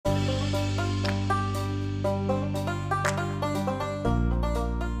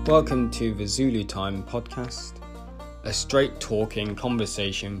Welcome to the Zulu Time podcast, a straight talking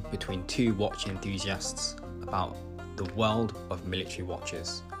conversation between two watch enthusiasts about the world of military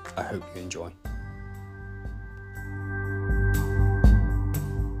watches. I hope you enjoy.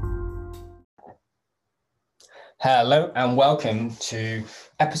 Hello and welcome to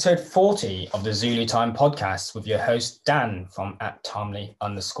episode 40 of the Zulu Time podcast with your host Dan from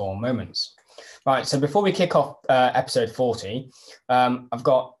 @timely_moments. Right, so before we kick off episode 40, I've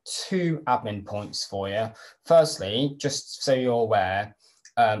got two admin points for you. Firstly, just so you're aware,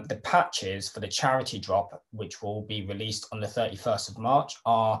 the patches for the charity drop, which will be released on the 31st of March,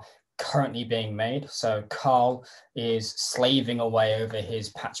 are currently being made. So Carl is slaving away over his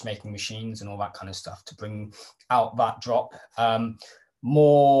patch making machines and all that kind of stuff to bring out that drop.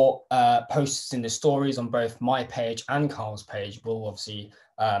 More posts in the stories on both my page and Carl's page will obviously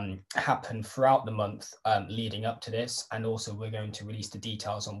happen throughout the month leading up to this, and also we're going to release the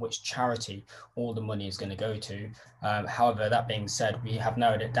details on which charity all the money is going to go to. However, that being said, we have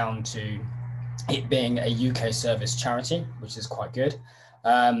narrowed it down to it being a UK service charity, which is quite good.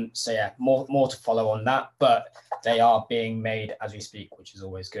 So yeah, more to follow on that, but they are being made as we speak, which is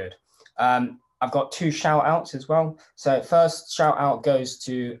always good. I've got two shout outs as well. So first shout out goes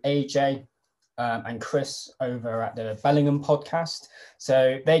to AJ and Chris over at the Bellingham podcast.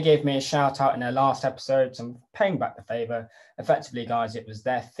 So they gave me a shout out in their last episode, so I'm paying back the favor. Effectively, guys, it was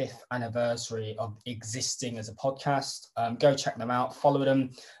their 5th anniversary of existing as a podcast. Go check them out, follow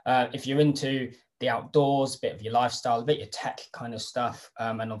them. If you're into the outdoors, a bit of your lifestyle, a bit of your tech kind of stuff,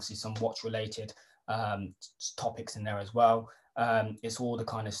 and obviously some watch related topics in there as well. It's all the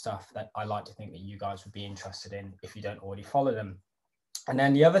kind of stuff that I like to think that you guys would be interested in if you don't already follow them. And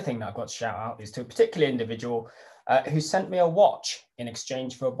then the other thing that I've got to shout out is to a particular individual who sent me a watch in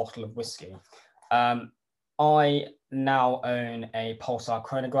exchange for a bottle of whiskey. I now own a Pulsar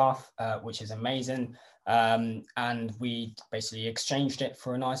chronograph, which is amazing. And we basically exchanged it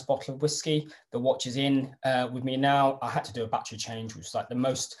for a nice bottle of whiskey. The watch is in with me now. I had to do a battery change, which is like the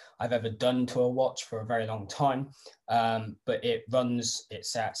most I've ever done to a watch for a very long time. But it runs, it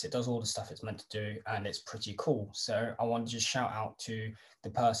sets, it does all the stuff it's meant to do, and it's pretty cool. So I want to just shout out to the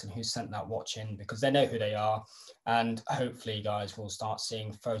person who sent that watch in, because they know who they are. And hopefully, guys, we'll start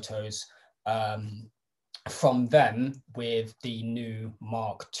seeing photos from them with the new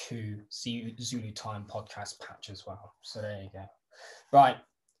Mark II Zulu Time podcast patch as well. So there you go. Right,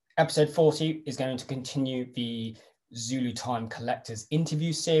 episode 40 is going to continue the Zulu Time Collectors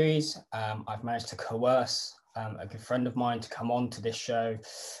interview series. I've managed to coerce a good friend of mine to come on to this show.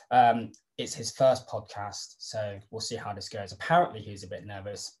 It's his first podcast, so we'll see how this goes. Apparently he's a bit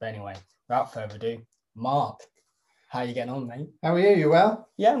nervous, but anyway, without further ado, Mark. How are you getting on, mate? How are you? You well?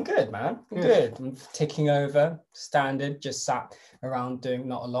 Yeah, I'm good, man. I'm good. I'm ticking over, standard, just sat around doing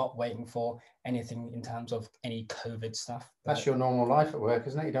not a lot, waiting for anything in terms of any COVID stuff. But that's your normal life at work,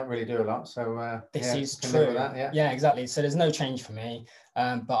 isn't it? You don't really do a lot. So this is true. That, yeah, exactly. So there's no change for me.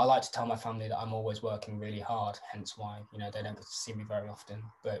 But I like to tell my family that I'm always working really hard, hence why, they don't get to see me very often.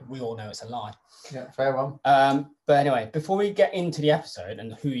 But we all know it's a lie. Yeah, fair one. But anyway, before we get into the episode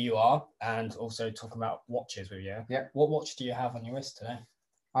and who you are, and also talk about watches with you, what watch do you have on your wrist today?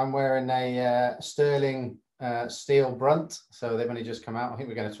 I'm wearing a Sterling steel Brunt, so they've only just come out. I think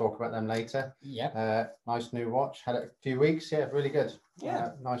we're going to talk about them later. Yeah. Nice new watch. Had it a few weeks. Yeah, really good.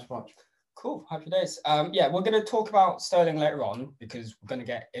 Yeah. Nice watch. Cool. Happy days. Yeah, we're going to talk about Sterling later on, because we're going to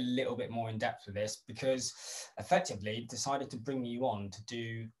get a little bit more in depth with this, because effectively decided to bring you on to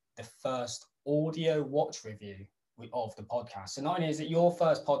do the first audio watch review of the podcast. So not only is it your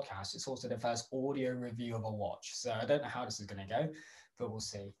first podcast, it's also the first audio review of a watch. So I don't know how this is going to go, but we'll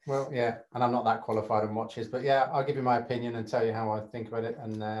see. Well, yeah, and I'm not that qualified on watches, but yeah, I'll give you my opinion and tell you how I think about it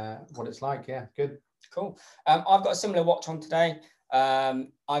and what it's like. Yeah, good. Cool. I've got a similar watch on today.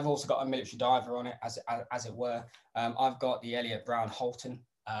 I've also got a military diver on it, as it were. I've got the Elliot Brown Holton.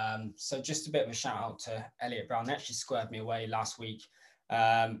 So just a bit of a shout out to Elliot Brown. They actually squared me away last week.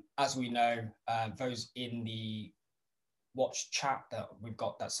 As we know, those in the watch chat that we've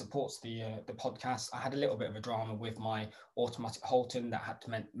got that supports the podcast, I had a little bit of a drama with my automatic Holton that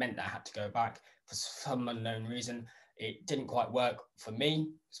meant that I had to go back for some unknown reason. It didn't quite work for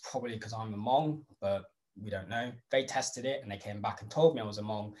me. It's probably because I'm a Hmong, but we don't know. They tested it and they came back and told me I was a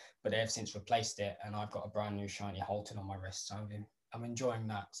Hmong, but they have since replaced it, and I've got a brand new shiny Holton on my wrist. So I'm enjoying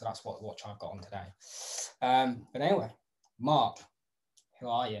that. So that's what watch I've got on today. But anyway, Mark, who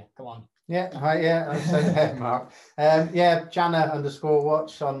are you? Come on. Yeah, hi, yeah, Mark.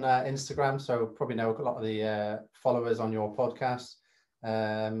 Jana_watch on Instagram, so probably know a lot of the followers on your podcast.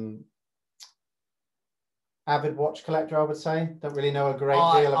 avid watch collector, I would say. Don't really know a great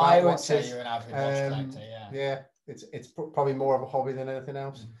deal about I would watches. say you're an avid watch collector, yeah. Yeah, it's probably more of a hobby than anything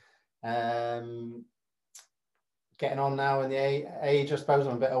else. Getting on now in the age, I suppose.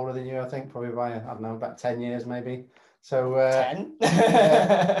 I'm a bit older than you, I think, probably by, I don't know, about 10 years maybe. So 10?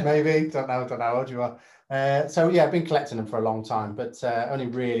 Yeah, maybe, don't know how old you are. So yeah, I've been collecting them for a long time, but only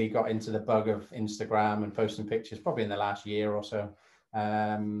really got into the bug of Instagram and posting pictures probably in the last year or so.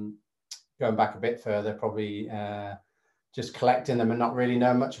 Going back a bit further, probably just collecting them and not really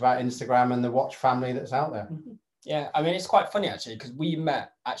knowing much about Instagram and the watch family that's out there. Yeah, I mean, it's quite funny actually, because we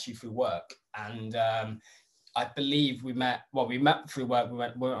met actually through work, and I believe we met through work. We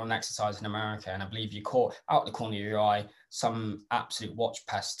went on exercise in America, and I believe you caught out the corner of your eye some absolute watch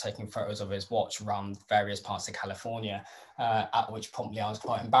pest taking photos of his watch around various parts of California, at which promptly I was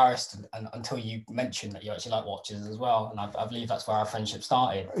quite embarrassed and until you mentioned that you actually like watches as well. And I believe that's where our friendship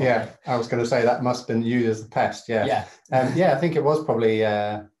started. Probably. Yeah, I was going to say that must have been you as the pest. Yeah. Yeah. I think it was probably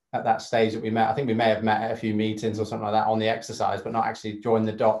at that stage that we met. I think we may have met at a few meetings or something like that on the exercise, but not actually joined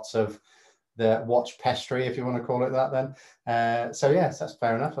the dots of the watch pestry, if you want to call it that then. So yes, that's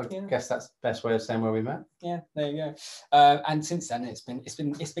fair enough. I guess that's the best way of saying where we met. Yeah, there you go. And since then it's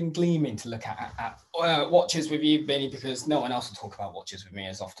been gleaming to look at watches with you, mainly because no one else will talk about watches with me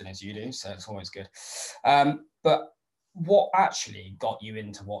as often as you do, so it's always good. But what actually got you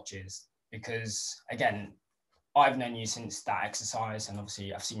into watches? Because again, I've known you since that exercise, and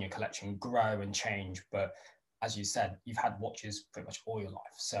obviously I've seen your collection grow and change, but as you said, you've had watches pretty much all your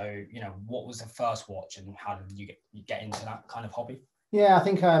life. So, you know, what was the first watch and how did you get into that kind of hobby? Yeah, I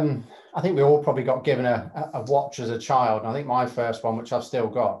think we all probably got given a watch as a child. And I think my first one, which I've still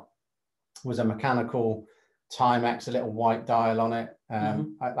got, was a mechanical Timex, a little white dial on it.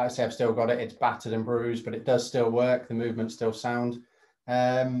 Like I say, I've still got it. It's battered and bruised, but it does still work. The movement's still sound.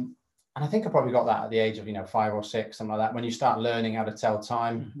 And I think I probably got that at the age of, 5 or 6, something like that. When you start learning how to tell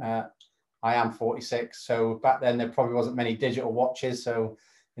time, I am 46. So back then there probably wasn't many digital watches. So,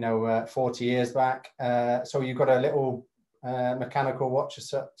 40 years back. So you got a little mechanical watch as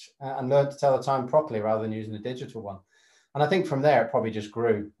such and learned to tell the time properly rather than using a digital one. And I think from there, it probably just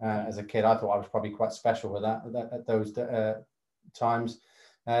grew as a kid. I thought I was probably quite special with that at those times.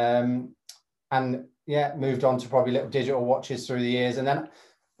 And yeah, moved on to probably little digital watches through the years. And then,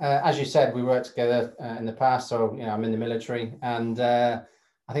 as you said, we worked together in the past. So, I'm in the military, and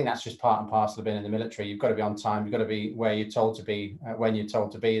I think that's just part and parcel of being in the military. You've got to be on time. You've got to be where you're told to be when you're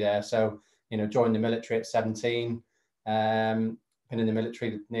told to be there. So, joined the military at 17. Been in the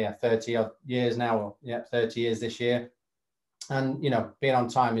military 30 odd years now, or 30 years this year. And, being on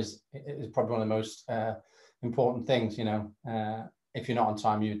time is probably one of the most important things. If you're not on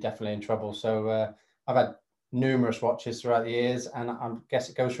time, you're definitely in trouble. So I've had numerous watches throughout the years, and I guess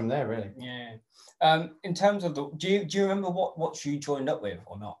it goes from there, really. Yeah. In terms of do you remember what watch you joined up with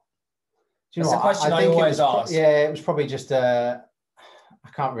or not? That's the question I always ask. It was probably just I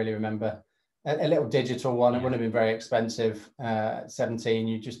can't really remember. A little digital one. It wouldn't have been very expensive. 17,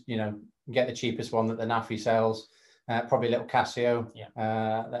 you just get the cheapest one that the NAFI sells. Probably a little Casio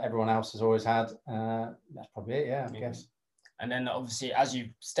that everyone else has always had. That's probably it. I guess. And then obviously, as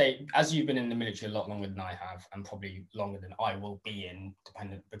you've been in the military a lot longer than I have, and probably longer than I will be in,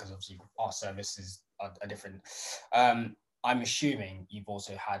 dependent, because obviously our services are different. I'm assuming you've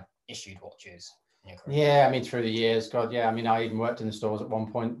also had issued watches in your career. Yeah, I mean, through the years, God, yeah. I mean, I even worked in the stores at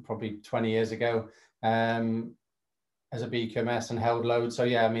one point, probably 20 years ago, as a BQMS and held loads. So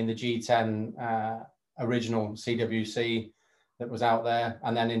yeah, I mean, the G10 original CWC that was out there,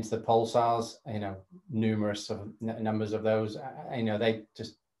 and then into the Pulsars, numerous of numbers of those, they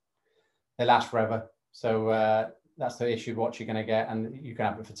last forever. So that's the issued watch you're going to get, and you can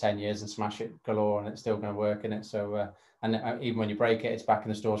have it for 10 years and smash it galore, and it's still going to work in it. So and even when you break it, it's back in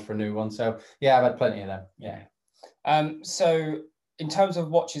the stores for a new one. So yeah, I've had plenty of them. Yeah. So in terms of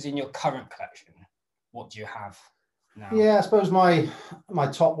watches in your current collection, what do you have now? Yeah, I suppose my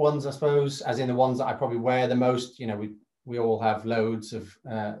top ones, I suppose, as in the ones that I probably wear the most. We all have loads of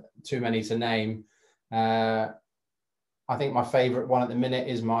too many to name. I think my favorite one at the minute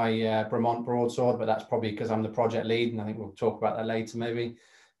is my Bremont broadsword, but that's probably because I'm the project lead, and I think we'll talk about that later maybe.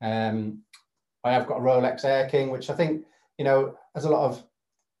 I have got a Rolex Air King, which I think, has a lot of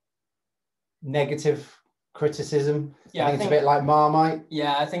negative criticism. I think it's a bit like Marmite.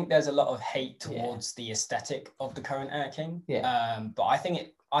 Yeah, I think there's a lot of hate towards the aesthetic of the current Air King. Yeah. But I think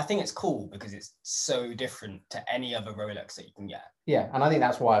it's cool because it's so different to any other Rolex that you can get. Yeah, and I think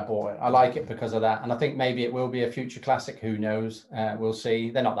that's why I bought it. I like it because of that. And I think maybe it will be a future classic. Who knows? We'll see.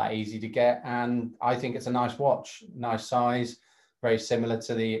 They're not that easy to get. And I think it's a nice watch, nice size, very similar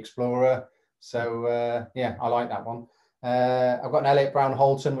to the Explorer. So yeah, I like that one. I've got an Elliott Brown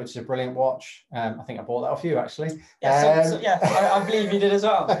Holton, which is a brilliant watch. I think I bought that off you, actually. Yeah, I believe you did as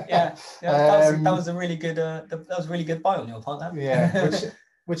well. Yeah, that was a really good that was a really good buy on your part. That. Yeah,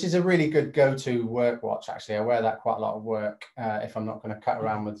 which is a really good go-to work watch. Actually, I wear that quite a lot of work if I'm not going to cut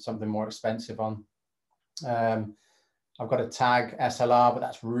around with something more expensive on. I've got a Tag SLR, but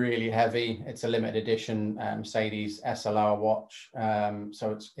that's really heavy. It's a limited edition Mercedes SLR watch,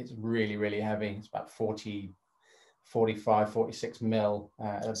 so it's really, really heavy. It's about 45, 46 mil,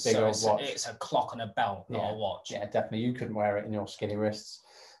 a big old watch. It's a clock on a belt, not a watch. Yeah, definitely. You couldn't wear it in your skinny wrists.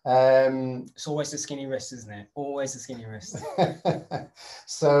 It's always the skinny wrist, isn't it? Always the skinny wrist.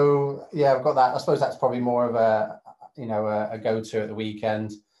 So yeah, I've got that. I suppose that's probably more of a go-to at the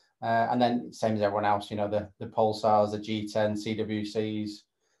weekend. And then same as everyone else, the Pulsars, the G10, CWCs.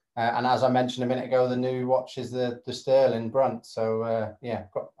 And as I mentioned a minute ago, the new watch is the Sterling Brunt. So yeah,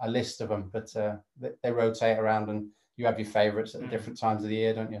 got a list of them, but they rotate around, and you have your favorites at different times of the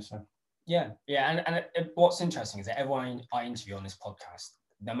year, don't you? So yeah. And what's interesting is that everyone I interview on this podcast,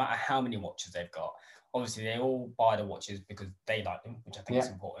 no matter how many watches they've got, obviously they all buy the watches because they like them, which I think is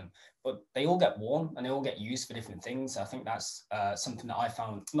important, but they all get worn and they all get used for different things. I think that's something that I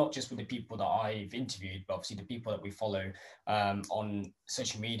found, not just with the people that I've interviewed, but obviously the people that we follow on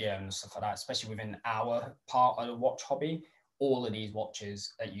social media and stuff like that, especially within our part of the watch hobby. All of these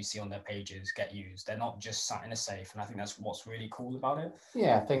watches that you see on their pages get used. They're not just sat in a safe. And I think that's what's really cool about it.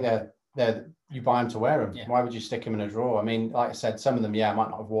 Yeah, I think you buy them to wear them. Yeah. Why would you stick them in a drawer? I mean, like I said, some of them, I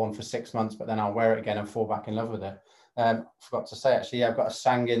might not have worn for 6 months, but then I'll wear it again and fall back in love with it. Forgot to say, actually, I've got a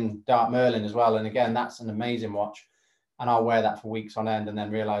Sangin Dark Merlin as well. And again, that's an amazing watch. And I'll wear that for weeks on end and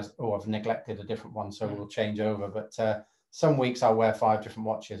then realize, I've neglected a different one. So we'll change over. But some weeks I'll wear 5 different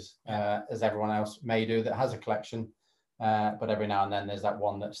watches, as everyone else may do that has a collection. But every now and then there's that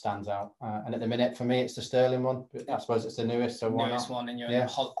one that stands out. And at the minute, for me, it's the Sterling one. But I suppose it's the newest. So why newest not? One, and you're in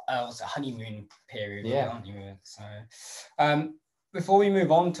the honeymoon period, aren't you? So, before we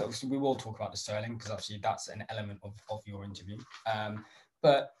move on to, obviously, we will talk about the Sterling because obviously that's an element of your interview.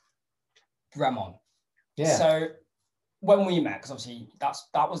 But Bremont. Yeah. So when we met, because obviously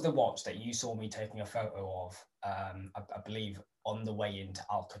that was the watch that you saw me taking a photo of, I believe, on the way into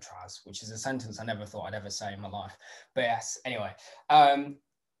Alcatraz, which is a sentence I never thought I'd ever say in my life. But yes, anyway, I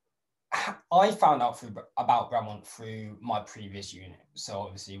found out about Bremont through my previous unit. So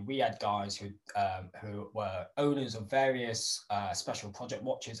obviously we had guys who were owners of various special project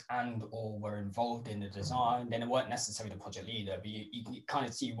watches and or were involved in the design. Then they weren't necessarily the project leader, but you kind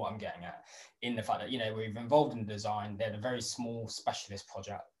of see what I'm getting at in the fact that, we're involved in the design. They're a very small specialist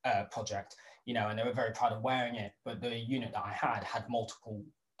project, and they were very proud of wearing it. But the unit that I had multiple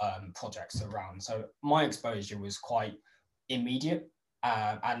projects around. So my exposure was quite immediate.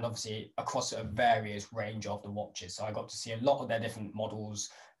 And obviously across a various range of the watches. So I got to see a lot of their different models,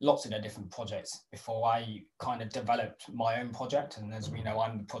 lots of their different projects before I kind of developed my own project. And as we know,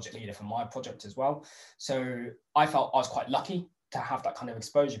 I'm the project leader for my project as well. So I felt I was quite lucky to have that kind of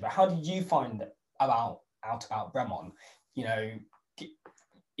exposure. But how did you find out about Bremont,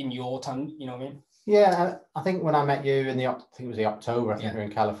 in your time, you know what I mean? Yeah, I think when I met you I think it was the October, I think we were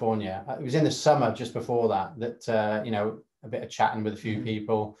in California. It was in the summer just before that, a bit of chatting with a few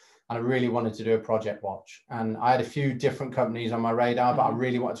people, and I really wanted to do a project watch. And I had a few different companies on my radar, but I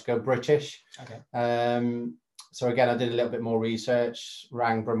really wanted to go British. Okay. So again, I did a little bit more research,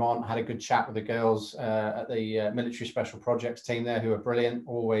 rang Bremont, had a good chat with the girls at the military special projects team there, who are brilliant,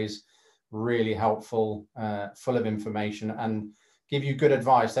 always really helpful, full of information, and give you good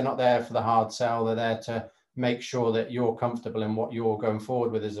advice. They're not there for the hard sell. They're there to make sure that you're comfortable in what you're going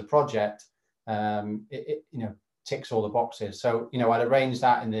forward with as a project. Ticks all the boxes. So I'd arranged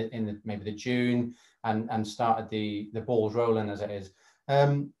that in the maybe the June and started the balls rolling, as it is.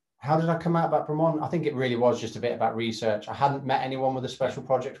 How did I come out about Bremont? I think it really was just a bit about research. I hadn't met anyone with a special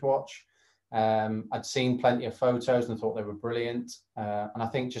project watch. I'd seen plenty of photos and thought they were brilliant. And I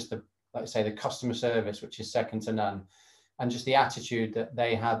think just the customer service, which is second to none, and just the attitude that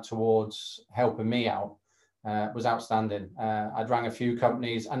they had towards helping me out was outstanding. I'd rang a few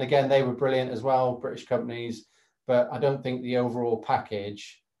companies, and again, they were brilliant as well, British companies. But I don't think the overall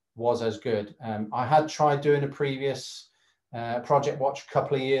package was as good. I had tried doing a previous project watch a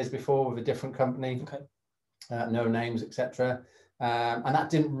couple of years before with a different company, no names, etc. And that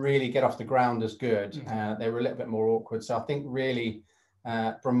didn't really get off the ground as good. They were a little bit more awkward. So I think really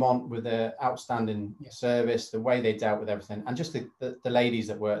Bremont, with the outstanding service, the way they dealt with everything, and just the ladies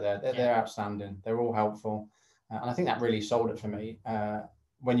that work there, they're outstanding. They're all helpful. And I think that really sold it for me.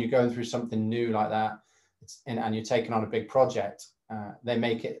 When you're going through something new like that, and you're taking on a big project, they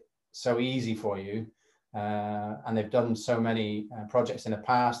make it so easy for you. And they've done so many projects in the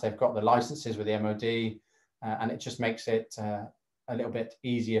past. They've got the licenses with the MOD, and it just makes it a little bit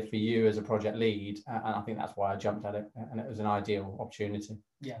easier for you as a project lead. And I think that's why I jumped at it, and it was an ideal opportunity.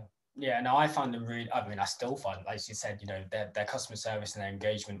 Yeah, no, I found them really, I mean, I still find, as you said, you know, their customer service and their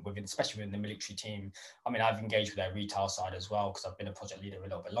engagement within, especially within the military team. I mean, I've engaged with their retail side as well, because I've been a project leader a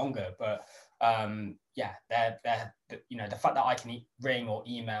little bit longer. But yeah, they're you know, the fact that I can ring or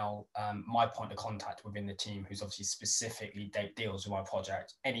email my point of contact within the team, who's obviously specifically deals with my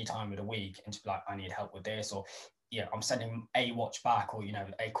project any time of the week, and to be like, I need help with this, or yeah, I'm sending a watch back, or, you know,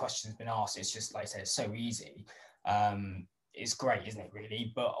 a question's been asked. It's just, like I said, it's so easy. It's great, isn't it,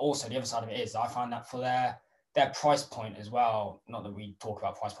 really? But also the other side of it is I find that for their price point as well, not that we talk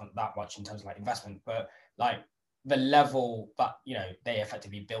about price point that much in terms of like investment, but like the level that, you know, they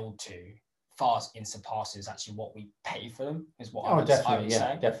effectively build to far surpasses actually what we pay for them, is what I would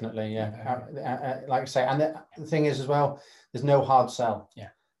say. Definitely, like I say, and the thing is as well, there's no hard sell.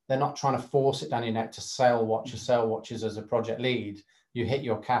 They're not trying to force it down your neck to sell watches as a project lead. You hit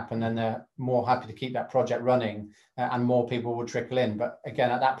your cap, and then they're more happy to keep that project running, and more people will trickle in. But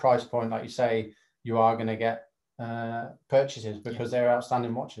again, at that price point, like you say, you are going to get purchases because they're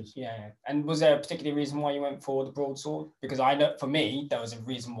outstanding watches. And was there a particular reason why you went for the broadsword? Because I know for me, there was a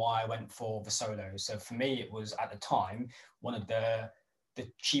reason why I went for the Solo. So for me, it was at the time one of the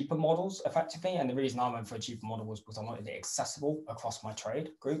cheaper models effectively, and the reason I went for a cheaper model was because I wanted it accessible across my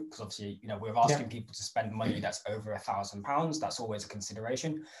trade group, because obviously, you know, we're asking people to spend money that's over £1,000. That's always a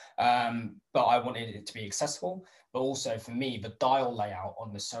consideration, but I wanted it to be accessible. But also for me, the dial layout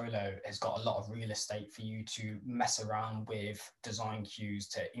on the Solo has got a lot of real estate for you to mess around with design cues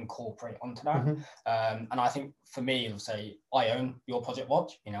to incorporate onto that. And I think for me, I'll say I own your project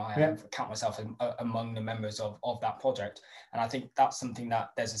watch. You know, I count myself among the members of that project. And I think that's something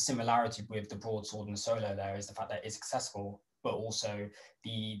that there's a similarity with the broadsword and the Solo there, is the fact that it's accessible, but also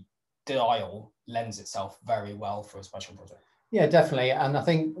the dial lends itself very well for a special project. Yeah, definitely. And I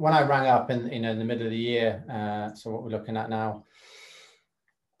think when I rang up in the middle of the year, so what we're looking at now,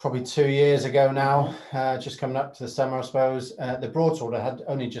 probably 2 years ago now, just coming up to the summer, I suppose, the broadsword had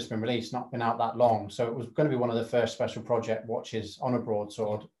only just been released, not been out that long. So it was going to be one of the first special project watches on a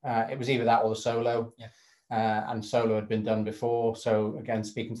broadsword. It was either that or the Solo. And Solo had been done before. So again,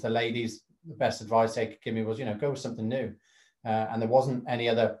 speaking to the ladies, the best advice they could give me was, you know, go with something new. And there wasn't any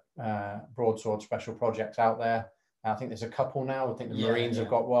other broadsword special projects out there. I think there's a couple now. I think the Marines have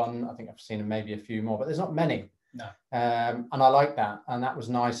got one. I think I've seen maybe a few more, but there's not many. And I like that. And that was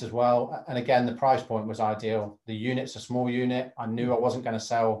nice as well. And again, the price point was ideal. The unit's a small unit. I knew I wasn't going to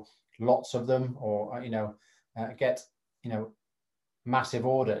sell lots of them, or, you know, get, you know, massive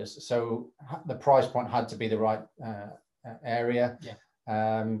orders. So the price point had to be the right area.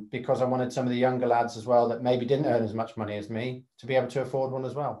 Because I wanted some of the younger lads as well that maybe didn't earn as much money as me to be able to afford one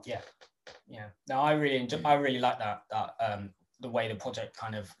as well. No, I really like that the way the project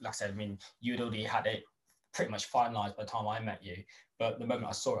kind of, like I said, I mean, you'd already had it pretty much finalized by the time I met you, but the moment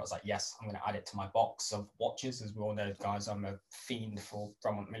I saw it, I was like, yes, I'm going to add it to my box of watches. As we all know, guys, I'm a fiend for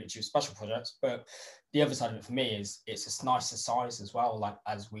Bremont military special projects. But the other side of it for me is it's a nicer size as well. Like,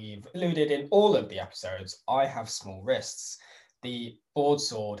 as we've alluded in all of the episodes, I have small wrists. The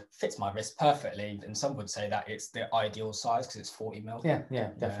broadsword fits my wrist perfectly, and some would say that it's the ideal size because it's 40 mil.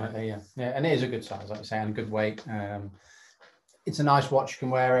 Definitely. And it is a good size, like you say, and a good weight. It's a nice watch you can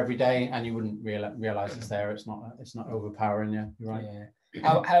wear every day, and you wouldn't realize it's there. It's not overpowering you. You're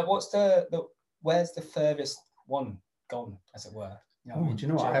right. What's where's the furthest one gone, as it were? You know, do you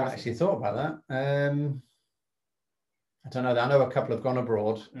know what? I haven't actually thought about that. I don't know. I know a couple have gone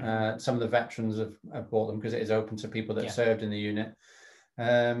abroad. Some of the veterans have bought them because it is open to people that served in the unit.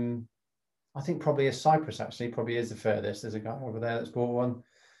 I think probably is Cyprus, actually. Probably is the furthest. There's a guy over there that's bought one.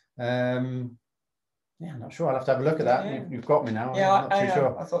 I'm not sure. I'll have to have a look at that. You've got me now. I'm not too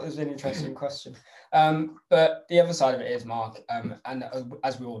sure. I thought it was an interesting question. But the other side of it is, Mark, and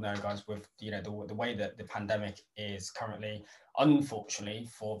as we all know, guys, with, you know, the way that the pandemic is currently, unfortunately,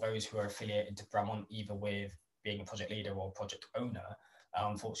 for those who are affiliated to Bremont, either with being a project leader or project owner,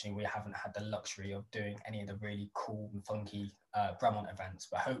 unfortunately, we haven't had the luxury of doing any of the really cool and funky Bremont events.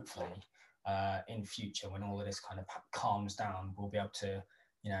 But hopefully, in future, when all of this kind of calms down, we'll be able to,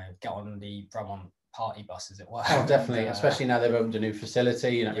 you know, get on the Bremont party bus, as it were. Oh, definitely. Especially now they've opened a new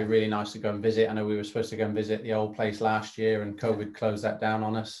facility. You know, it'd be really nice to go and visit. I know we were supposed to go and visit the old place last year, and COVID closed that down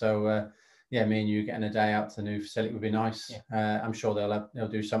on us. So yeah, me and you getting a day out to the new facility would be nice. I'm sure they'll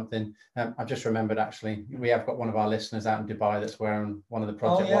do something. I've just remembered, actually, we have got one of our listeners out in Dubai that's wearing one of the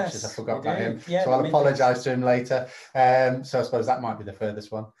project watches. I forgot about him, so I'll apologise to him later. So I suppose that might be the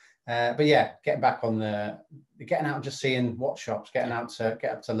furthest one. But yeah, getting back on getting out and just seeing watch shops, getting out to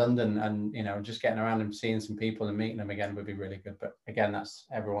get up to London, and just getting around and seeing some people and meeting them again would be really good. But again, that's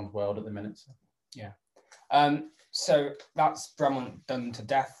everyone's world at the minute. So. Yeah. So that's Bremont done to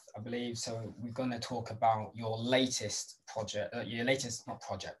death, I believe. So we're going to talk about your latest project, your latest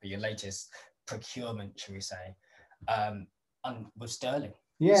procurement, should we say, with Sterling.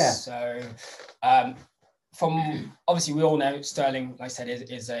 Yeah. So from obviously we all know Sterling, like I said,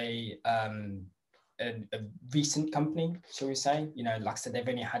 is a recent company, shall we say? Like I said,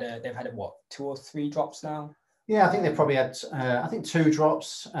 they've had what, 2 or 3 drops now. Yeah, I think they probably had, 2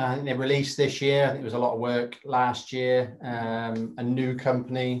 drops. I think they released this year. I think it was a lot of work last year. A new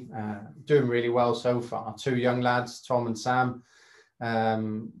company, doing really well so far. 2 young lads, Tom and Sam,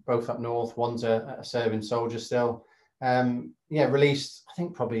 both up north. One's a serving soldier still. Released, I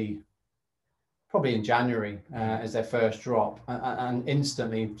think probably in January as their first drop, and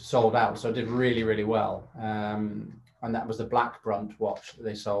instantly sold out. So it did really, really well. And that was the black brunt watch that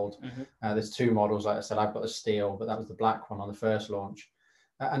they sold. There's 2 models, like I said. I've got the steel, but that was the black one on the first launch,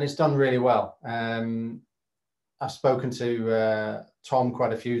 and it's done really well. I've spoken to Tom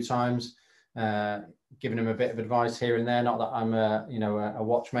quite a few times, giving him a bit of advice here and there. Not that I'm a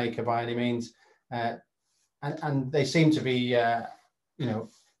watchmaker by any means, and they seem to be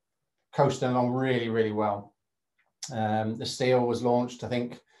coasting along really, really well. The steel was launched, I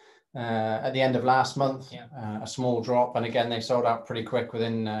think, at the end of last month. A small drop, and again they sold out pretty quick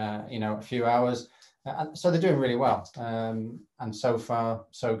within a few hours. So they're doing really well, and so far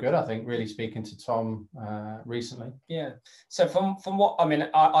so good, I think, really speaking to Tom recently. So from what I mean,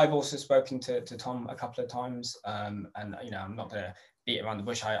 I've also spoken to Tom a couple of times, and I'm not going to beat around the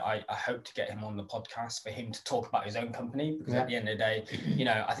bush. I hope to get him on the podcast for him to talk about his own company, because at the end of the day,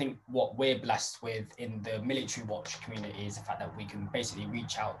 I think what we're blessed with in the military watch community is the fact that we can basically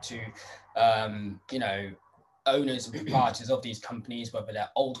reach out to owners and proprietors of these companies, whether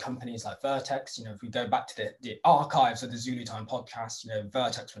they're old companies like Vertex. If we go back to the archives of the Zulu Time podcast,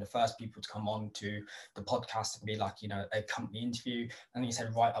 Vertex were the first people to come on to the podcast and be like, a company interview. And he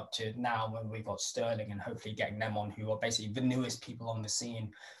said right up to now, when we've got Sterling and hopefully getting them on, who are basically the newest people on the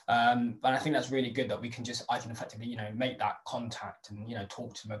scene. And I think that's really good that I can effectively, make that contact and,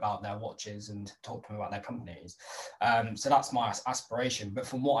 talk to them about their watches and talk to them about their companies. So that's my aspiration. But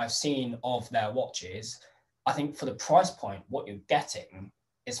from what I've seen of their watches, I think for the price point, what you're getting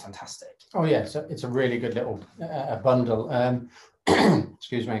is fantastic. Oh yeah, so it's a really good little bundle.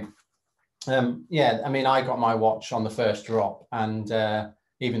 Excuse me. I mean, I got my watch on the first drop, and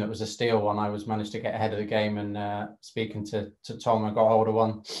even though it was a steel one, I managed to get ahead of the game. And speaking to Tom, I got hold of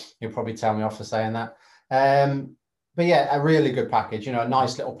one. He'll probably tell me off for saying that. But yeah, a really good package. A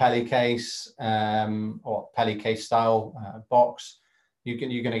nice little Pelly case, or Pelly case style box. You're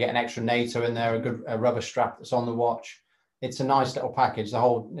going to get an extra NATO in there, a rubber strap that's on the watch. It's a nice little package. The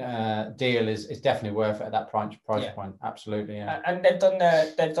whole deal is definitely worth it at that price point. Absolutely, yeah. And they've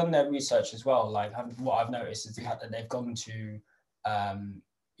done their research as well. Like what I've noticed is the fact that they've gone to,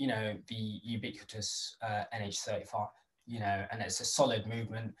 the ubiquitous NH35, and it's a solid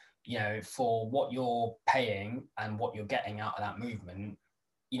movement. For what you're paying and what you're getting out of that movement,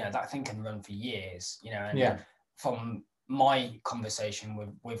 that thing can run for years. From my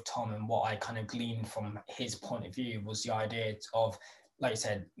conversation with Tom, and what I kind of gleaned from his point of view was the idea of, like you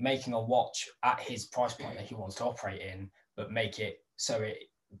said, making a watch at his price point that he wants to operate in, but make it so it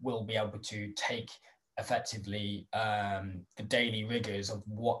will be able to take effectively the daily rigors of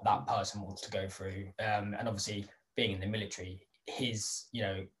what that person wants to go through. And obviously being in the military, his,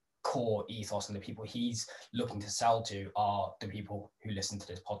 core ethos and the people he's looking to sell to are the people who listen to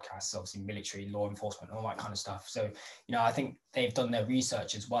this podcast. So obviously military, law enforcement, all that kind of stuff. So I think they've done their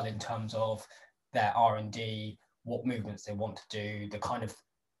research as well in terms of their R&D, what movements they want to do, the kind of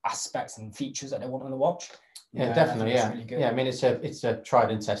aspects and features that they want on the watch. Definitely. Really, I mean, it's a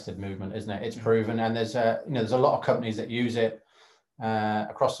tried and tested movement, isn't it? It's proven, and there's a lot of companies that use it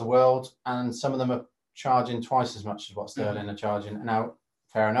across the world, and some of them are charging twice as much as what Sterling are charging. Now,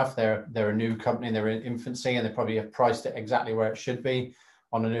 fair enough, they're a new company, they're in infancy, and they probably have priced it exactly where it should be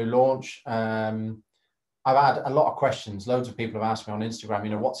on a new launch. I've had a lot of questions. Loads of people have asked me on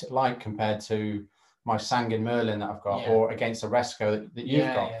Instagram, what's it like compared to my Sanguine Merlin that I've got, or against a Resco that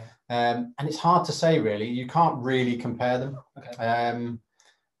you've got. And it's hard to say, really. You can't really compare them.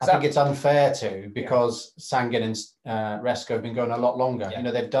 I think it's unfair to, because Sangin and Resco have been going a lot longer. Yeah. You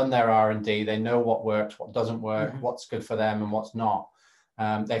know, they've done their R&D. They know what works, what doesn't work, what's good for them and what's not.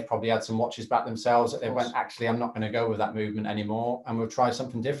 They've probably had some watches back themselves that they went, actually, I'm not going to go with that movement anymore, and we'll try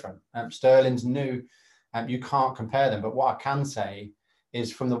something different. Sterling's new. You can't compare them. But what I can say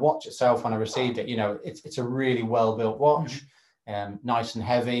is, from the watch itself, when I received it, you know, it's a really well-built watch, nice and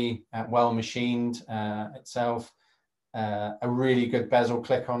heavy, well machined itself. A really good bezel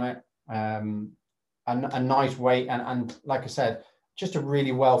click on it, a nice weight, and like I said, just a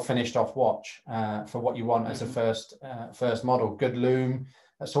really well finished off watch for what you want as a first model. Good loom,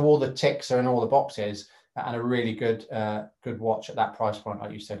 so all the ticks are in all the boxes, and a really good watch at that price point,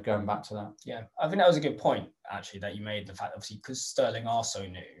 like you said, going back to that. Yeah, I think that was a good point, actually, that you made. The fact, obviously, because Sterling are so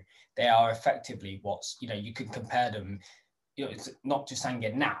new, they are effectively what's, you know, you can compare them. You know, it's not just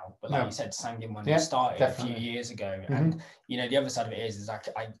Sangin now, but like you said, Sangin when they started definitely. A few years ago. And, you know, the other side of it is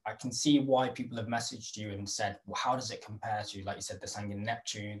I can see why people have messaged you and said, well, how does it compare to, like you said, the Sangin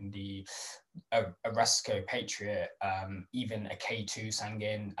Neptune, the Resco Patriot, even a K2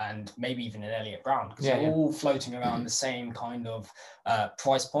 Sangin, and maybe even an Elliott Brown, because they're all floating around the same kind of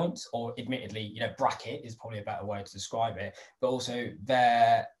price points, or admittedly, you know, bracket is probably a better way to describe it, but also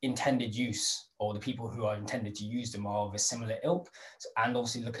their intended use, or the people who are intended to use them, are of a similar ilk. And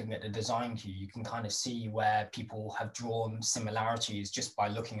obviously looking at the design queue, you can kind of see where people have drawn similarities just by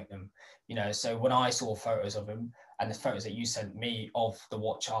looking at them. You know, so when I saw photos of them, and the photos that you sent me of the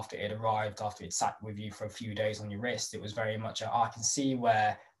watch after it arrived, after it sat with you for a few days on your wrist, it was very much I can see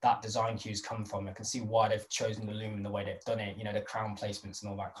where that design cue's come from. I can see why they've chosen the lumen the way they've done it, you know, the crown placements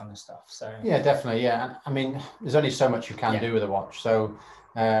and all that kind of stuff. So yeah, definitely. Yeah, I mean, there's only so much you can do with a watch. So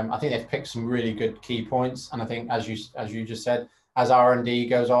I think they've picked some really good key points, and I think, as you just said, as R&D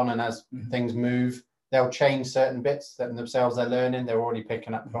goes on and as things move, they'll change certain bits that themselves they're learning. They're already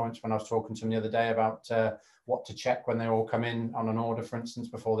picking up points. When I was talking to them the other day about what to check when they all come in on an order, for instance,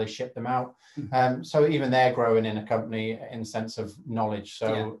 before they ship them out. So even they're growing in a company in sense of knowledge.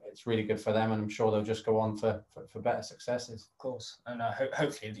 So it's really good for them, and I'm sure they'll just go on for better successes. Of course, and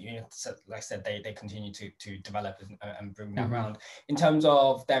hopefully, you know, like I said, they continue to develop and bring that around. In terms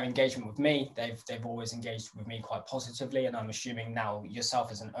of their engagement with me, they've always engaged with me quite positively, and I'm assuming now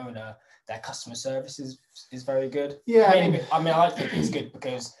yourself as an owner, their customer service is very good. Yeah, I mean, I think it's good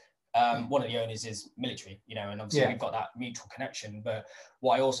because one of the owners is military, you know, and obviously we've got that mutual connection. But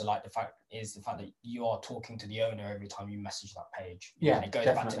what I also like the fact that you are talking to the owner every time you message that page. You know, and it goes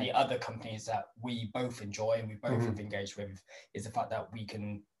back to the other companies that we both enjoy and we both have engaged with, is the fact that we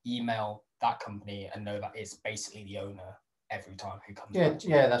can email that company and know that it's basically the owner every time who comes.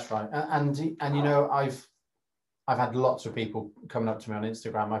 Yeah, that's right. And you know, I've had lots of people coming up to me on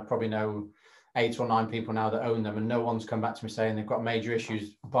Instagram. I probably know 8 or 9 people now that own them, and no one's come back to me saying they've got major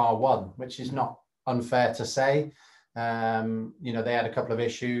issues, bar one, which is not unfair to say. You know, they had a couple of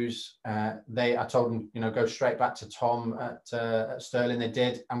issues. I told them, you know, go straight back to Tom at Sterling. They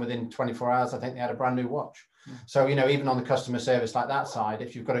did, and within 24 hours, I think they had a brand new watch. So, you know, even on the customer service like that side,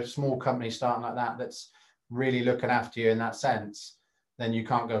 if you've got a small company starting like that, that's really looking after you in that sense, then you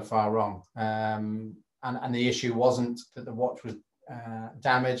can't go far wrong. And the issue wasn't that the watch was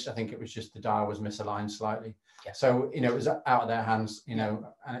damaged. I think it was just the dial was misaligned slightly. So, you know, it was out of their hands, you know,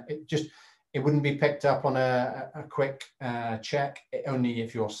 and it wouldn't be picked up on a quick check. Only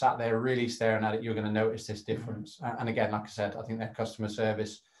if you're sat there really staring at it, you're going to notice this difference. And again, like I said, I think their customer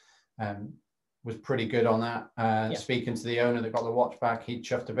service was pretty good on that. Speaking to the owner that got the watch back, he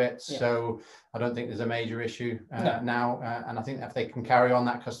chuffed a bit. So I don't think there's a major issue now. And I think if they can carry on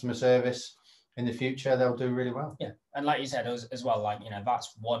that customer service in the future, they'll do really well. Yeah, and like you said as well, like, you know,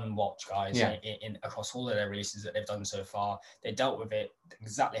 that's one watch, guys. In across all of their releases that they've done so far, they dealt with it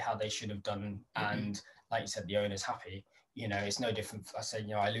exactly how they should have done, and like you said, the owner's happy. You know, it's no different. I said,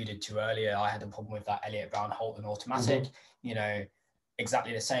 you know, I alluded to earlier, I had a problem with that Elliott Brown Holton automatic. You know,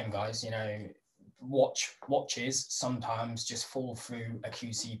 exactly the same, guys. You know, watches sometimes just fall through a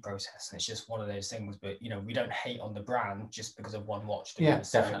QC process, and it's just one of those things. But, you know, we don't hate on the brand just because of one watch.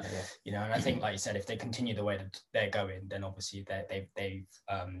 Definitely. You know, and I think, like you said, if they continue the way that they're going, then obviously they've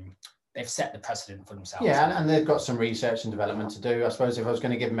set the precedent for themselves. Yeah, and they've got some research and development to do. I suppose if I was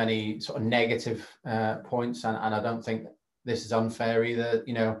going to give them any sort of negative points, and I don't think this is unfair either.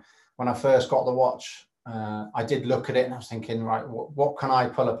 You know, when I first got the watch, I did look at it and I was thinking, right, what can I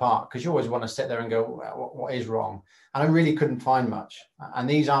pull apart? Because you always want to sit there and go, well, what is wrong? And I really couldn't find much. And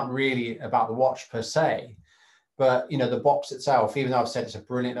these aren't really about the watch per se, but, you know, the box itself, even though I've said it's a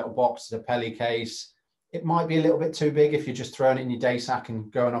brilliant little box, it's a Pelly case, it might be a little bit too big if you're just throwing it in your day sack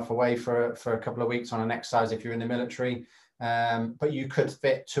and going off away for a couple of weeks on an exercise if you're in the military. but you could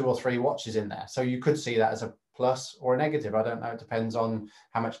fit 2 or 3 watches in there. So you could see that as a plus or a negative. I don't know. It depends on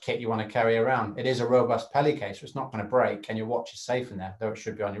how much kit you want to carry around. It is a robust Pelly case, so it's not going to break, and your watch is safe in there, though it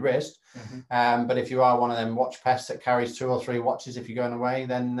should be on your wrist. But if you are one of them watch pests that carries 2 or 3 watches if you're going away,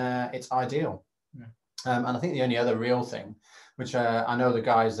 then it's ideal. And I think the only other real thing, which I know the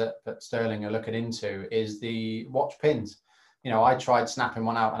guys at Sterling are looking into, is the watch pins. I tried snapping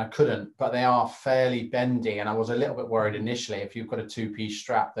one out and I couldn't, but they are fairly bendy, and I was a little bit worried initially if you've got a 2-piece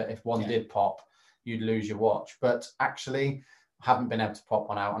strap that if one did pop, you'd lose your watch. But actually, I haven't been able to pop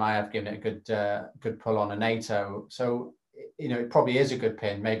one out, and I have given it a good pull on a NATO. So it probably is a good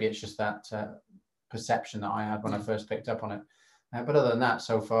pin. Maybe it's just that perception that I had when I first picked up on it. But other than that,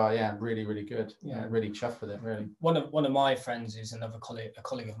 so far, really, really good. Really chuffed with it. Really. One of my friends, who's another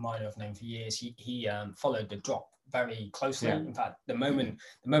colleague of mine I've known for years, he followed the drop very closely. In fact, the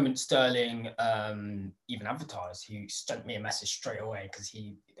moment Sterling even advertised, he sent me a message straight away, because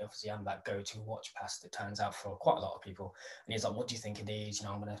he obviously had that go-to watch pass, it turns out, for quite a lot of people. And he's like, "What do you think of these?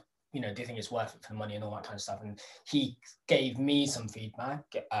 I'm gonna." Do you think it's worth it for the money and all that kind of stuff? And he gave me some feedback,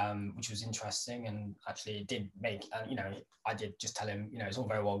 which was interesting, and actually it did make, I did just tell him, it's all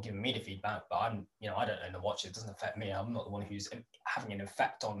very well giving me the feedback, but I don't own the watch. It doesn't affect me. I'm not the one who's having an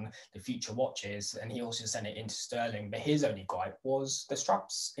effect on the future watches. And he also sent it into Sterling, but his only gripe was the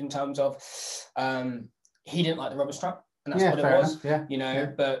straps, in terms of, he didn't like the rubber strap. And that's what it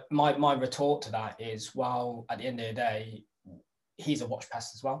was, but my retort to that is, well, at the end of the day, he's a watch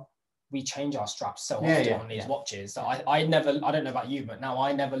pest as well. We change our straps so often on these watches that I don't know about you, but now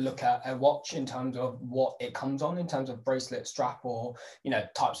I never look at a watch in terms of what it comes on, in terms of bracelet, strap, or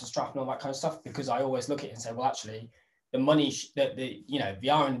types of strap and all that kind of stuff, because I always look at it and say, well, actually, the money, the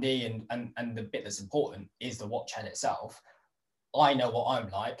R&D and the bit that's important is the watch head itself. I know what I'm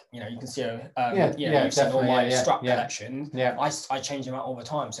like. You can see, you've seen all my strap collection. I change them out all the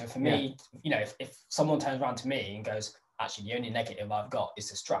time. So for me, if someone turns around to me and goes, actually, the only negative I've got is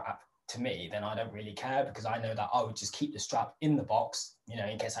the strap, to me, then I don't really care, because I know that I would just keep the strap in the box,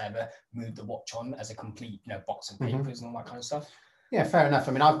 in case I ever move the watch on as a complete, box of papers and all that kind of stuff. Yeah, fair enough.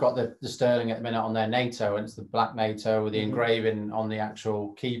 I mean, I've got the Sterling at the minute on their NATO, and it's the black NATO with the engraving on the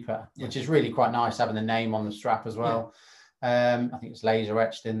actual keeper, which is really quite nice, having the name on the strap as well. I think it's laser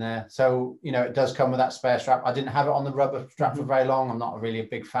etched in there. So, it does come with that spare strap. I didn't have it on the rubber strap for very long. I'm not really a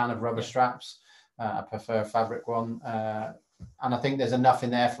big fan of rubber straps. I prefer a fabric one. And I think there's enough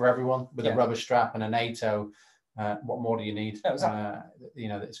in there for everyone with a rubber strap and a NATO. What more do you need?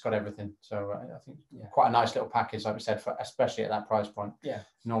 It's got everything. So I think quite a nice little package, like we said, especially at that price point.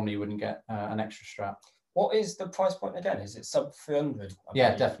 Normally you wouldn't get an extra strap. What is the price point again? Is it sub 300?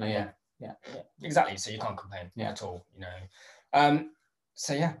 Yeah, definitely. Yeah, exactly. So you can't complain at all.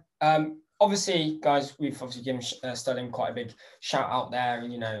 Obviously, guys, we've obviously given Sterling quite a big shout out there.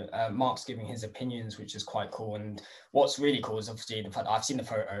 Mark's giving his opinions, which is quite cool. And what's really cool is obviously the fact that I've seen the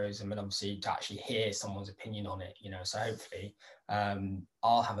photos, and then obviously to actually hear someone's opinion on it. So hopefully,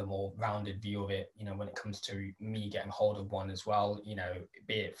 I'll have a more rounded view of it. When it comes to me getting hold of one as well.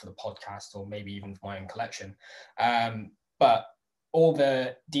 Be it for the podcast or maybe even for my own collection. But all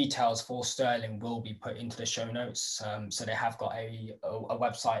the details for Sterling will be put into the show notes. So they have got a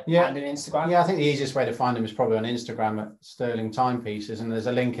website and an Instagram. Yeah, I think the easiest way to find them is probably on Instagram at Sterling Timepieces, and there's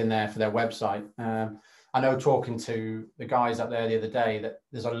a link in there for their website. I know, talking to the guys up there the other day, that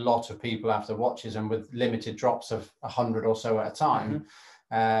there's a lot of people after watches, and with limited drops of 100 or so at a time.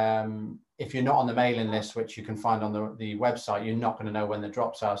 If you're not on the mailing list, which you can find on the website, you're not going to know when the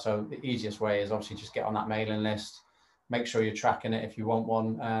drops are. So the easiest way is obviously just get on that mailing list. Make sure you're tracking it if you want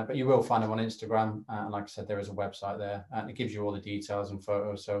one, but you will find them on Instagram. And like I said, there is a website there, and it gives you all the details and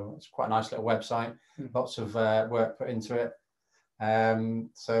photos. So it's quite a nice little website. Lots of work put into it.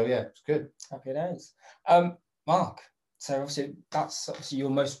 It's good. Happy days. Marc, so obviously that's obviously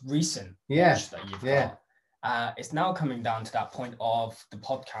your most recent watch that you've got. It's now coming down to that point of the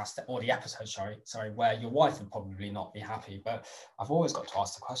podcast, or the episode, sorry, where your wife would probably not be happy. But I've always got to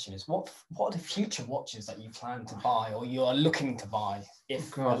ask the question: is what are the future watches that you plan to buy, or you are looking to buy,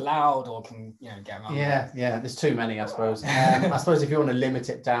 if allowed, or can get around? Yeah. There's too many, I suppose. I suppose if you want to limit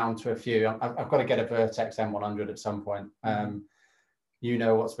it down to a few, I've got to get a Vertex M100 at some point.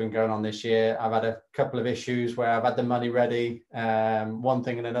 What's been going on this year. I've had a couple of issues where I've had the money ready. One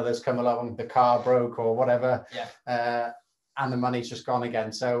thing and another's come along, the car broke or whatever, and the money's just gone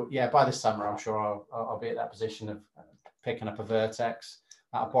again. So by this summer, I'm sure I'll be at that position of picking up a Vertex.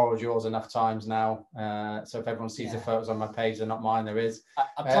 I've borrowed yours enough times now. So if everyone sees the photos on my page, they're not mine, they're his.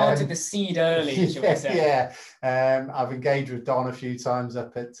 I planted the seed early, shall we say. Yeah. I've engaged with Don a few times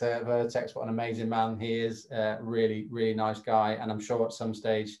up at Vertex. What an amazing man he is. Really, really nice guy. And I'm sure at some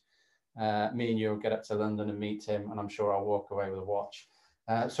stage, me and you will get up to London and meet him. And I'm sure I'll walk away with a watch.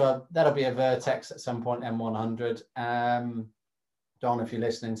 So that'll be a Vertex at some point, M100. Don, if you're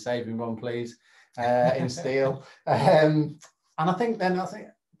listening, save me one, please, in steel. And I think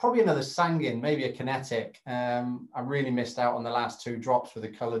probably another Sangin, maybe a kinetic. I really missed out on the last 2 drops with the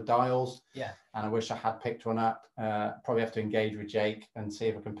coloured dials. Yeah. And I wish I had picked one up. Probably have to engage with Jake and see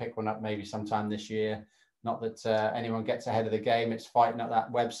if I can pick one up maybe sometime this year. Not that anyone gets ahead of the game. It's fighting up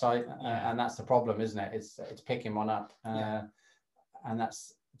that website. And that's the problem, isn't it? It's picking one up. And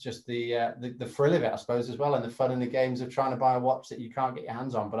that's just the thrill of it, I suppose, as well. And the fun in the games of trying to buy a watch that you can't get your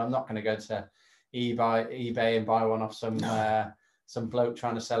hands on. But I'm not going to go to eBay and buy one off some bloke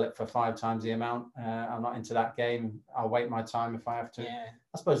trying to sell it for 5 times the amount. I'm not into that game. I'll wait my time if I have to.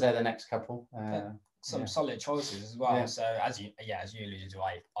 I suppose they're the next couple. Some solid choices as well. So as you alluded to,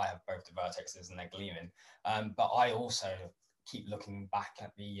 I have both the Vertexes and they're gleaming. But I also keep looking back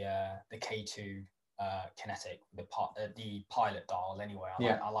at the K2 kinetic, the pilot dial anyway.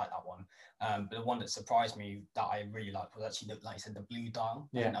 I like that one. But the one that surprised me that I really liked was actually, like you said, the blue dial.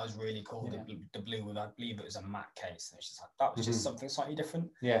 I think that was really cool. The blue with, I believe it was a matte case. And it's just like, that was just something slightly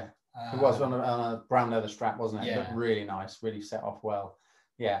different. It was on a brown leather strap, wasn't it? It looked really nice, really set off well.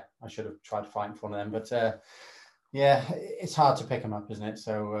 I should have tried fighting for one of them, but it's hard to pick them up, isn't it?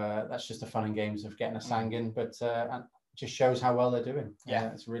 So that's just the fun and games of getting a Sangin, but and just shows how well they're doing.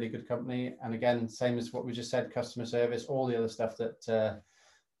 It's a really good company. And again, same as what we just said, customer service, all the other stuff that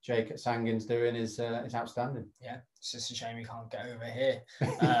Jake at Sangin's doing is outstanding. It's just a shame we can't get over here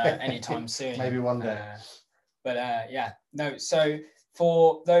anytime soon. Maybe one day. So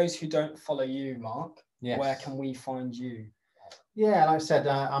for those who don't follow you, Mark, where can we find you? Like I said,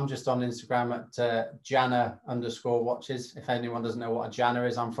 I'm just on Instagram at Jana_watches. If anyone doesn't know what a Jana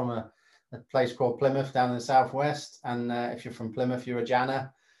is, I'm from a place called Plymouth down in the southwest, and if you're from Plymouth, you're a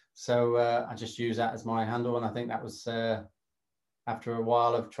Jana. So I just use that as my handle, and I think that was after a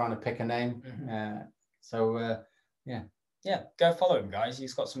while of trying to pick a name. Go follow him, guys.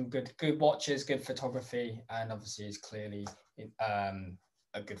 He's got some good watches, good photography, and obviously he's clearly a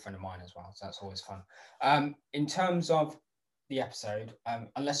good friend of mine as well, so that's always fun. In terms of the episode,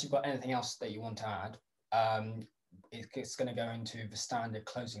 unless you've got anything else that you want to add, it's going to go into the standard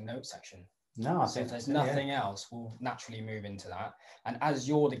closing note section. No, I so think if there's nothing else, we'll naturally move into that. And as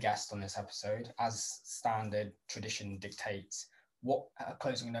you're the guest on this episode, as standard tradition dictates, what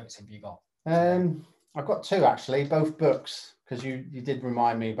closing notes have you got? I've got 2 actually, both books, because you did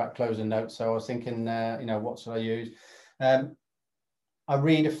remind me about closing notes. So I was thinking, what should I use? I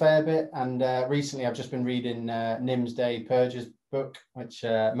read a fair bit, and recently I've just been reading Nim's Day Purges book, which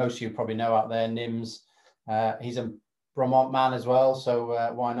most of you probably know out there. Nim's, he's a Bromont man as well,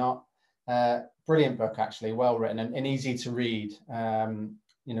 so why not? Brilliant book, actually, well written and easy to read.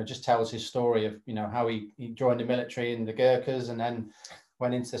 Just tells his story of how he joined the military in the Gurkhas and then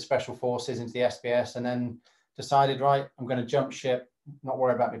went into the special forces, into the SBS, and then decided, right, I'm going to jump ship, not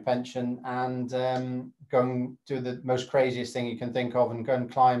worry about my pension, and go and do the most craziest thing you can think of and go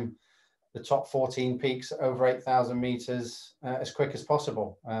and climb the top 14 peaks over 8,000 meters as quick as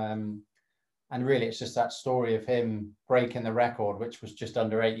possible. And really, it's just that story of him breaking the record, which was just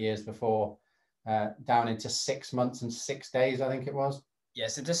under 8 years before, down into 6 months and 6 days, I think it was. Yeah,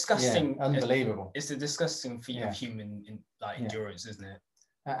 it's a disgusting, unbelievable. It's a disgusting feat of human endurance, isn't it?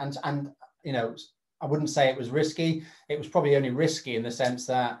 And I wouldn't say it was risky. It was probably only risky in the sense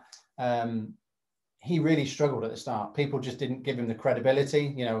that he really struggled at the start. People just didn't give him the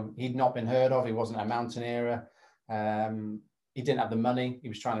credibility. He'd not been heard of. He wasn't a mountaineer. He didn't have the money. He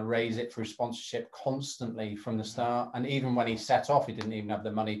was trying to raise it through sponsorship constantly from the start. And even when he set off, he didn't even have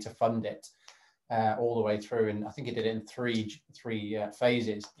the money to fund it all the way through. And I think he did it in three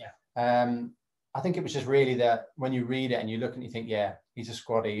phases. I think it was just really that when you read it and you look and you think, he's a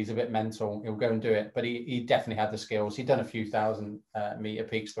squaddy, he's a bit mental, he'll go and do it. But he definitely had the skills. He'd done a few 1,000-meter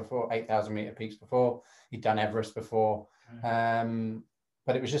peaks before, 8,000-meter peaks before. He'd done Everest before.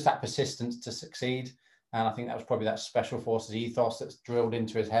 But it was just that persistence to succeed. And I think that was probably that special forces ethos that's drilled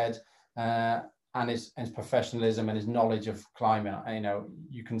into his head, and his professionalism and his knowledge of climbing.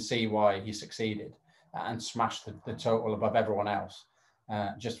 You can see why he succeeded and smashed the total above everyone else.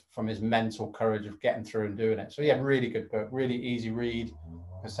 Just from his mental courage of getting through and doing it. So really good book, really easy read,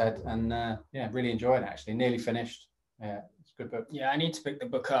 like I said, and really enjoying it actually. Nearly finished. It's a good book. I need to pick the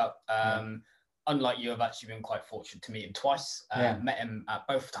book up. unlike you, I've actually been quite fortunate to meet him twice. Met him at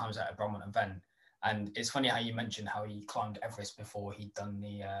both times at a Bromont event. And it's funny how you mentioned how he climbed Everest before he'd done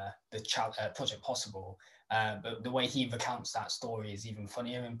the Project Possible. But the way he recounts that story is even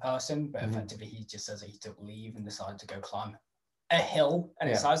funnier in person. But effectively, he just says that he took leave and decided to go climb a hill. And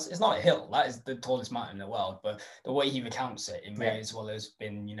it's not a hill. That is the tallest mountain in the world. But the way he recounts it, it may as well has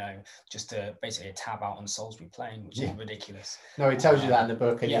been, just basically a tab out on Salisbury Plain, which is ridiculous. No, he tells you that in the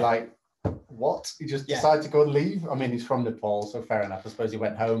book, and you're like, what? He just decided to go and leave? I mean, he's from Nepal, so fair enough. I suppose he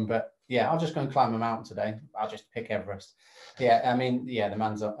went home, but I'll just go and climb a mountain today. I'll just pick Everest. I mean, the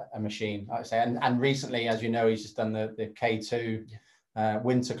man's a machine, like I say. And recently, as you know, he's just done the K2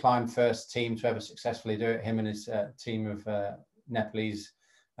 winter climb, first team to ever successfully do it. Him and his team of Nepalese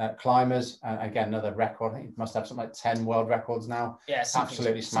climbers. And again, another record. He must have something like 10 world records now. Yeah,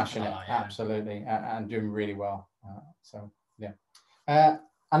 absolutely smashing it. Like, absolutely, and doing really well.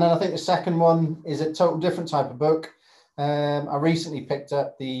 And then I think the second one is a total different type of book. I recently picked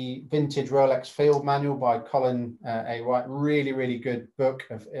up the Vintage Rolex Field Manual by Colin A. White. Really, really good book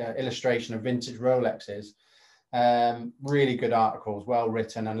of illustration of vintage Rolexes. Really good articles, well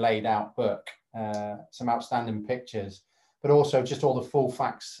written and laid out book. Some outstanding pictures, but also just all the full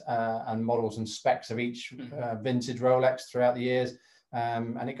facts and models and specs of each vintage Rolex throughout the years.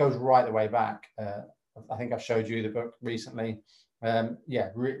 And it goes right the way back. I think I've showed you the book recently.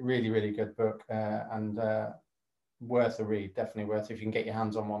 Really, really good book and worth a read. Definitely worth it if you can get your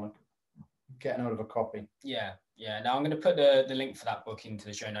hands on one. Get an hold of a copy. Yeah. Now I'm going to put the link for that book into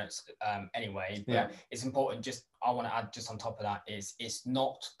the show notes anyway. But it's important. I want to add just on top of that is it's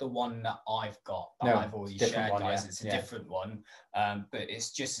not the one that I've got that I've already shared, guys. It's a different one, but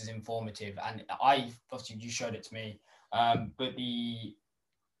it's just as informative. And obviously you showed it to me, but the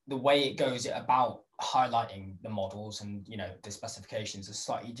way it goes about highlighting the models and the specifications is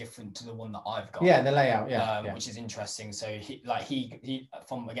slightly different to the one that I've got. The layout, which is interesting. So he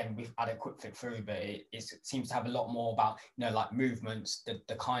from again, we've had a quick flick through, but it seems to have a lot more about like movements,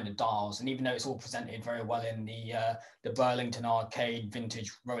 the kind of dials, and even though it's all presented very well in the Burlington Arcade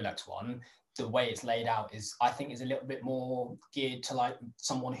vintage Rolex one, the way it's laid out I think is a little bit more geared to like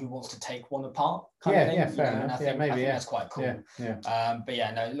someone who wants to take one apart kind of thing. Fair enough. And I think that's quite cool. But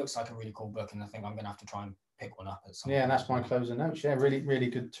it looks like a really cool book, and I think I'm gonna have to try and pick one up at some point. And that's my closing notes. Really, really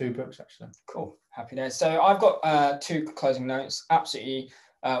good 2 books actually. Cool, happy days. So I've got 2 closing notes. Absolutely,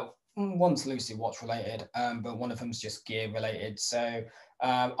 one's loosely watch related, but one of them's just gear related. So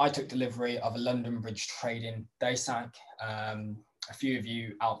I took delivery of a London Bridge trading day sack. A few of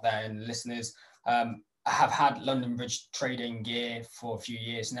you out there and listeners have had London Bridge trading gear for a few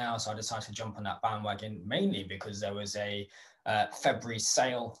years now, so I decided to jump on that bandwagon mainly because there was a February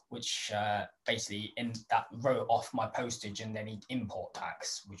sale which basically that wrote off my postage and any import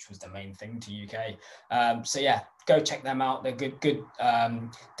tax, which was the main thing to UK. Go check them out. They're good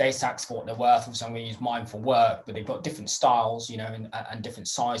day sacks for what they're worth. Obviously I'm going to use mine for work, but they've got different styles, and different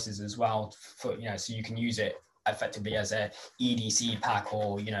sizes as well for so you can use it effectively as a EDC pack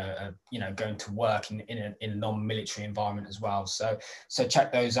or going to work in a non-military environment as well. So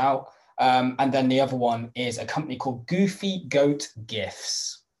check those out. And then the other one is a company called Goofy Goat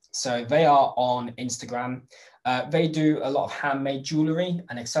Gifts. So they are on Instagram. They do a lot of handmade jewelry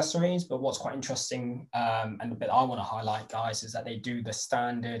and accessories, but what's quite interesting and the bit I want to highlight, guys, is that they do the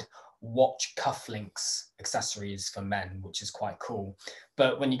standard watch cufflinks accessories for men, which is quite cool.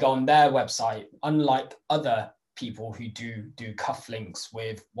 But when you go on their website, unlike other people who do cufflinks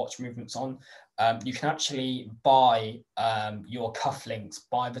with watch movements on, you can actually buy your cufflinks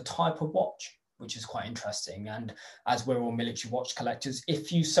by the type of watch, which is quite interesting. And as we're all military watch collectors,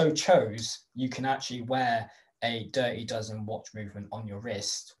 if you so chose, you can actually wear a Dirty Dozen watch movement on your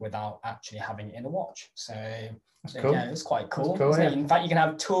wrist without actually having it in a watch. So cool. It's quite cool. Cool, yeah. In fact, you can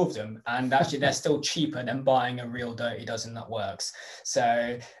have 2 of them, and actually they're still cheaper than buying a real Dirty Dozen that works.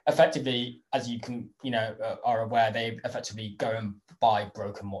 So effectively, as you can are aware, they effectively go and buy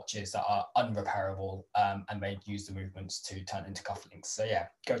broken watches that are unrepairable, and they use the movements to turn into cufflinks. So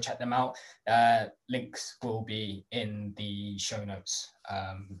go check them out. Links will be in the show notes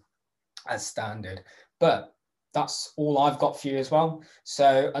as standard. But that's all I've got for you as well.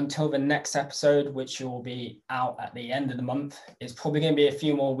 So until the next episode, which will be out at the end of the month, it's probably going to be a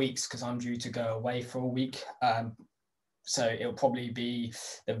few more weeks because I'm due to go away for a week. So it'll probably be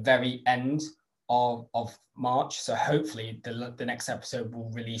the very end of March. So hopefully the next episode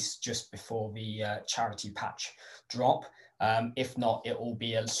will release just before the charity patch drop. If not, it will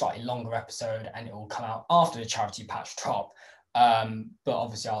be a slightly longer episode and it will come out after the charity patch drop. But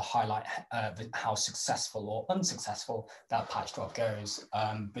obviously I'll highlight how successful or unsuccessful that patch drop goes.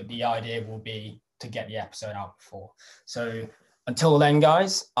 But the idea will be to get the episode out before. So until then,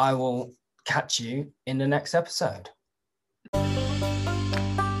 guys, I will catch you in the next episode.